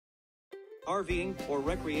RVing, or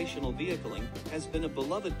recreational vehicling, has been a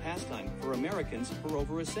beloved pastime for Americans for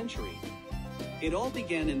over a century. It all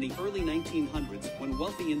began in the early 1900s when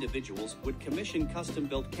wealthy individuals would commission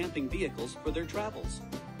custom-built camping vehicles for their travels.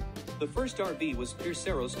 The first RV was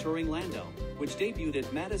Piercero's Touring Landau, which debuted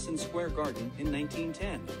at Madison Square Garden in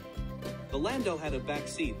 1910. The Landau had a back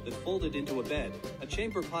seat that folded into a bed, a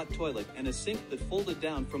chamber pot toilet and a sink that folded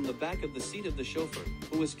down from the back of the seat of the chauffeur,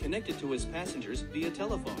 who was connected to his passengers via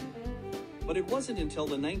telephone. But it wasn't until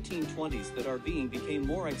the 1920s that RVing became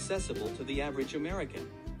more accessible to the average American.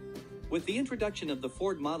 With the introduction of the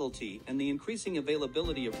Ford Model T and the increasing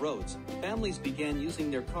availability of roads, families began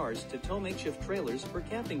using their cars to tow makeshift trailers for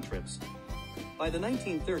camping trips. By the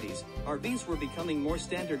 1930s, RVs were becoming more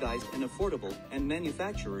standardized and affordable, and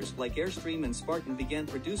manufacturers like Airstream and Spartan began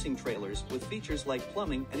producing trailers with features like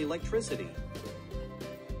plumbing and electricity.